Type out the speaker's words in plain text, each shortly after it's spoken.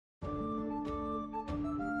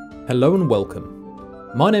Hello and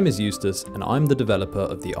welcome. My name is Eustace and I'm the developer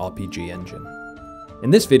of the RPG engine.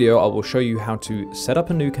 In this video I will show you how to set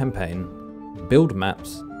up a new campaign, build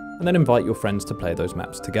maps, and then invite your friends to play those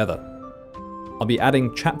maps together. I'll be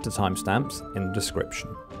adding chapter timestamps in the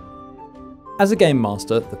description. As a game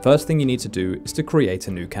master, the first thing you need to do is to create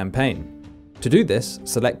a new campaign. To do this,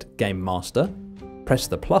 select Game Master, press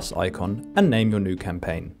the plus icon and name your new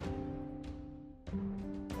campaign.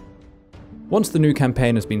 Once the new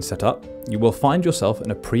campaign has been set up, you will find yourself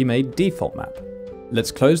in a pre-made default map.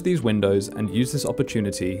 Let's close these windows and use this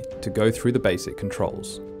opportunity to go through the basic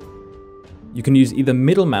controls. You can use either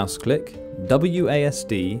middle mouse click,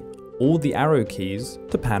 WASD, or the arrow keys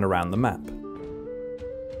to pan around the map.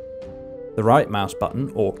 The right mouse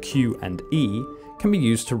button, or Q and E, can be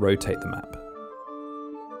used to rotate the map.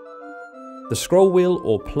 The scroll wheel,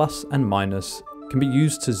 or plus and minus, can be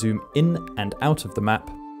used to zoom in and out of the map.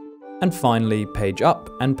 And finally, page up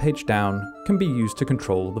and page down can be used to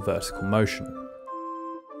control the vertical motion.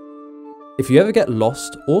 If you ever get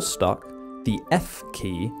lost or stuck, the F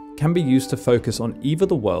key can be used to focus on either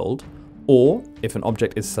the world, or, if an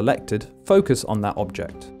object is selected, focus on that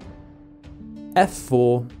object.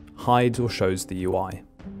 F4 hides or shows the UI.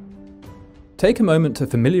 Take a moment to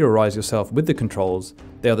familiarise yourself with the controls.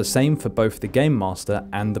 They are the same for both the Game Master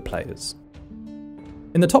and the players.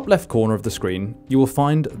 In the top left corner of the screen, you will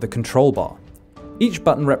find the control bar. Each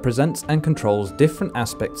button represents and controls different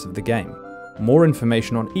aspects of the game. More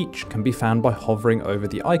information on each can be found by hovering over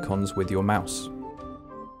the icons with your mouse.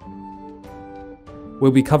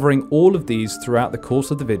 We'll be covering all of these throughout the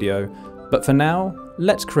course of the video, but for now,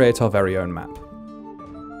 let's create our very own map.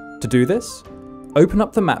 To do this, open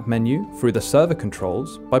up the map menu through the server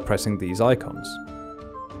controls by pressing these icons.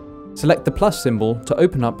 Select the plus symbol to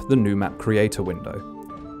open up the new map creator window.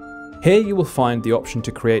 Here you will find the option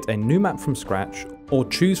to create a new map from scratch or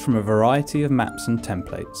choose from a variety of maps and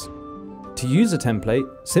templates. To use a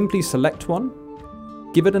template, simply select one,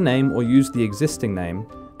 give it a name or use the existing name,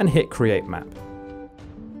 and hit Create Map.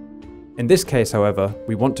 In this case, however,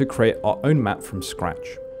 we want to create our own map from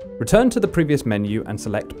scratch. Return to the previous menu and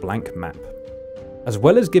select Blank Map. As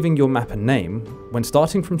well as giving your map a name, when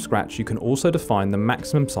starting from scratch you can also define the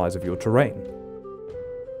maximum size of your terrain.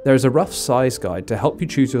 There is a rough size guide to help you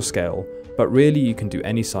choose your scale, but really you can do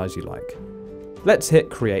any size you like. Let's hit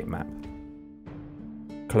Create Map.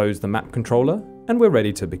 Close the map controller and we're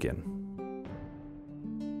ready to begin.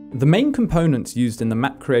 The main components used in the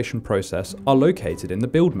map creation process are located in the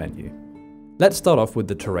build menu. Let's start off with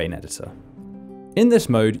the terrain editor. In this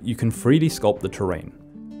mode you can freely sculpt the terrain.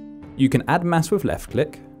 You can add mass with left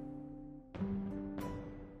click.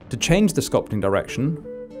 To change the sculpting direction,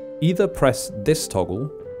 either press this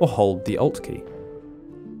toggle or hold the Alt key.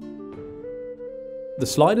 The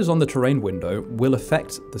sliders on the terrain window will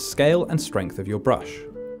affect the scale and strength of your brush.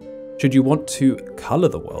 Should you want to colour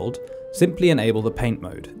the world, simply enable the paint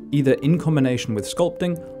mode, either in combination with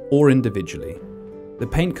sculpting or individually. The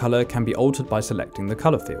paint colour can be altered by selecting the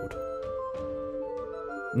colour field.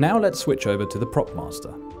 Now let's switch over to the prop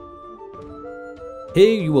master.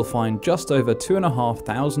 Here you will find just over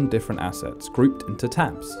 2,500 different assets grouped into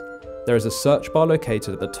tabs. There is a search bar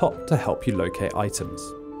located at the top to help you locate items.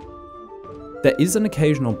 There is an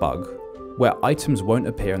occasional bug where items won't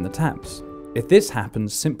appear in the tabs. If this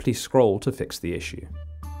happens, simply scroll to fix the issue.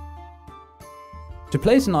 To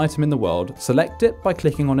place an item in the world, select it by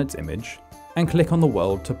clicking on its image and click on the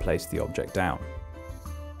world to place the object down.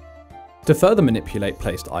 To further manipulate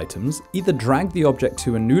placed items, either drag the object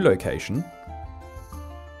to a new location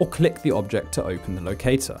or click the object to open the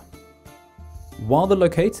locator. While the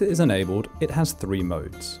locator is enabled, it has three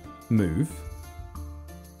modes: Move,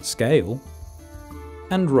 Scale,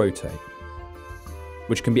 and Rotate,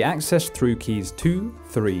 which can be accessed through keys 2,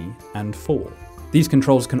 3, and 4. These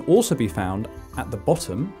controls can also be found at the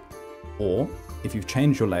bottom, or, if you've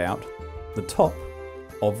changed your layout, the top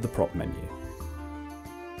of the prop menu.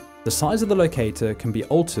 The size of the locator can be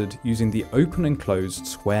altered using the open and closed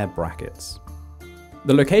square brackets.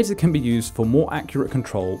 The locator can be used for more accurate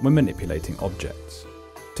control when manipulating objects.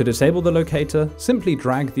 To disable the locator, simply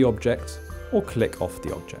drag the object or click off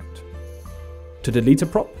the object. To delete a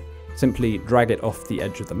prop, simply drag it off the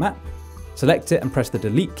edge of the map, select it and press the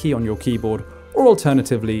delete key on your keyboard, or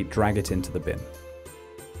alternatively drag it into the bin.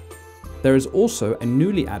 There is also a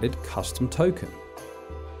newly added custom token.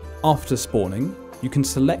 After spawning, you can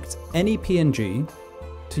select any PNG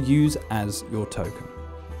to use as your token.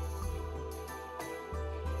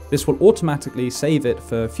 This will automatically save it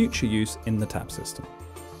for future use in the tab system.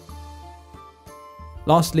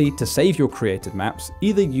 Lastly, to save your created maps,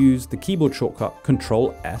 either use the keyboard shortcut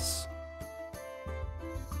Ctrl+S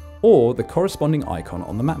or the corresponding icon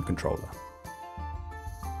on the map controller.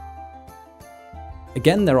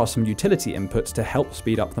 Again, there are some utility inputs to help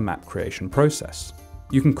speed up the map creation process.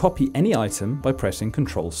 You can copy any item by pressing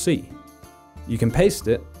Ctrl+C. You can paste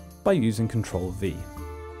it by using Ctrl+V.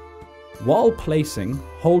 While placing,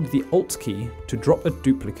 hold the Alt key to drop a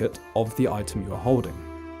duplicate of the item you are holding.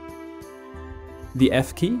 The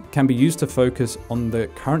F key can be used to focus on the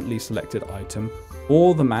currently selected item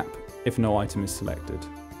or the map if no item is selected.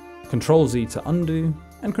 Ctrl+Z to undo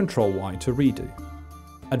and Ctrl+Y to redo.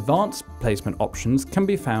 Advanced placement options can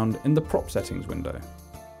be found in the prop settings window.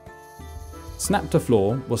 Snap to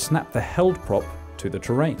floor will snap the held prop to the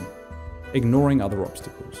terrain, ignoring other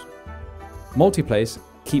obstacles. Multiplace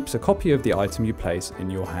keeps a copy of the item you place in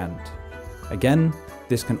your hand. Again,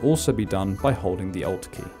 this can also be done by holding the Alt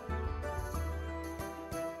key.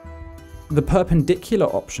 The perpendicular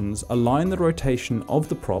options align the rotation of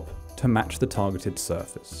the prop to match the targeted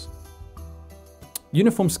surface.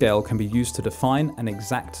 Uniform scale can be used to define an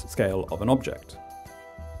exact scale of an object.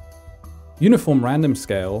 Uniform random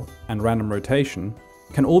scale and random rotation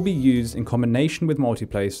can all be used in combination with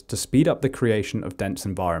multiplace to speed up the creation of dense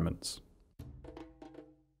environments.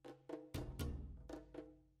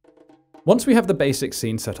 Once we have the basic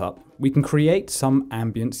scene set up, we can create some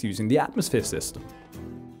ambience using the atmosphere system.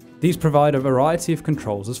 These provide a variety of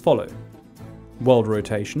controls as follow: world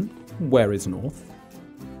rotation, where is north,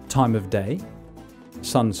 time of day,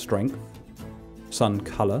 sun strength, sun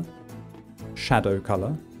color, shadow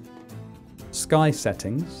color, sky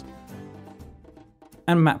settings,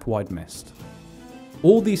 and map wide mist.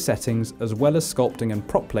 All these settings, as well as sculpting and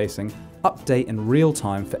prop placing, update in real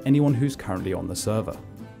time for anyone who's currently on the server.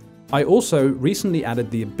 I also recently added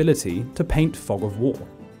the ability to paint fog of war.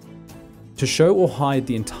 To show or hide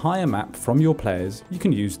the entire map from your players, you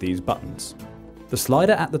can use these buttons. The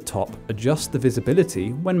slider at the top adjusts the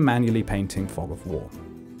visibility when manually painting fog of war.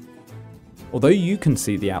 Although you can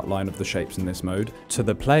see the outline of the shapes in this mode, to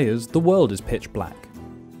the players the world is pitch black.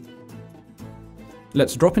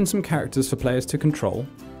 Let's drop in some characters for players to control,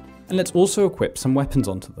 and let's also equip some weapons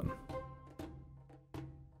onto them.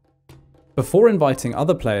 Before inviting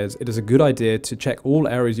other players, it is a good idea to check all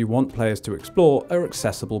areas you want players to explore are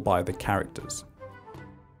accessible by the characters.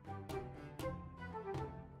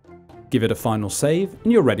 Give it a final save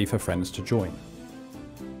and you're ready for friends to join.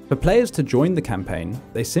 For players to join the campaign,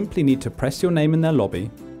 they simply need to press your name in their lobby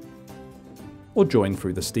or join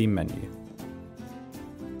through the Steam menu.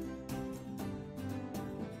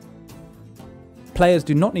 Players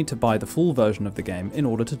do not need to buy the full version of the game in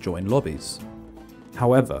order to join lobbies.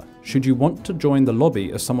 However, should you want to join the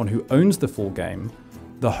lobby as someone who owns the full game,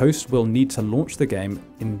 the host will need to launch the game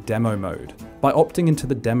in demo mode by opting into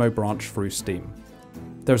the demo branch through Steam.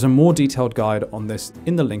 There is a more detailed guide on this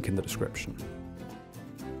in the link in the description.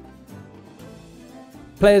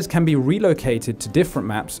 Players can be relocated to different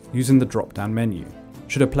maps using the drop-down menu.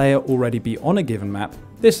 Should a player already be on a given map,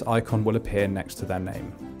 this icon will appear next to their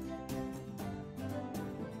name.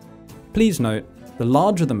 Please note, the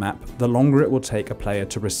larger the map, the longer it will take a player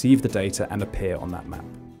to receive the data and appear on that map.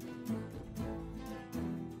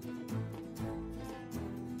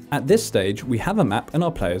 At this stage, we have a map and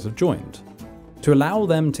our players have joined. To allow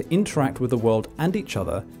them to interact with the world and each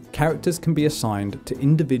other, characters can be assigned to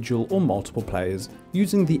individual or multiple players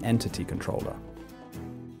using the entity controller.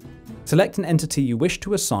 Select an entity you wish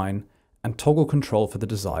to assign and toggle control for the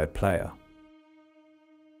desired player.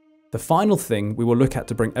 The final thing we will look at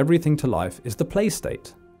to bring everything to life is the play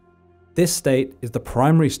state. This state is the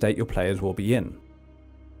primary state your players will be in.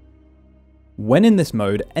 When in this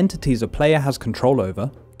mode, entities a player has control over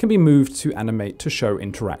can be moved to animate to show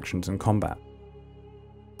interactions and combat.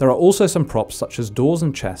 There are also some props such as doors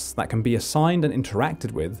and chests that can be assigned and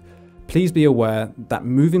interacted with. Please be aware that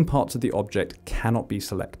moving parts of the object cannot be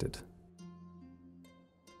selected.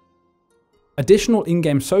 Additional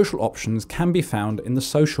in-game social options can be found in the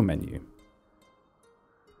social menu.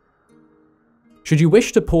 Should you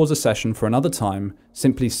wish to pause a session for another time,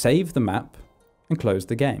 simply save the map and close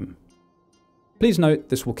the game. Please note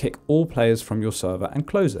this will kick all players from your server and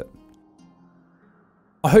close it.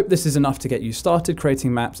 I hope this is enough to get you started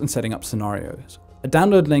creating maps and setting up scenarios. A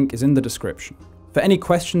download link is in the description. For any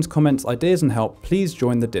questions, comments, ideas and help, please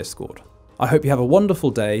join the Discord. I hope you have a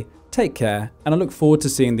wonderful day, take care, and I look forward to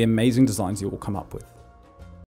seeing the amazing designs you will come up with.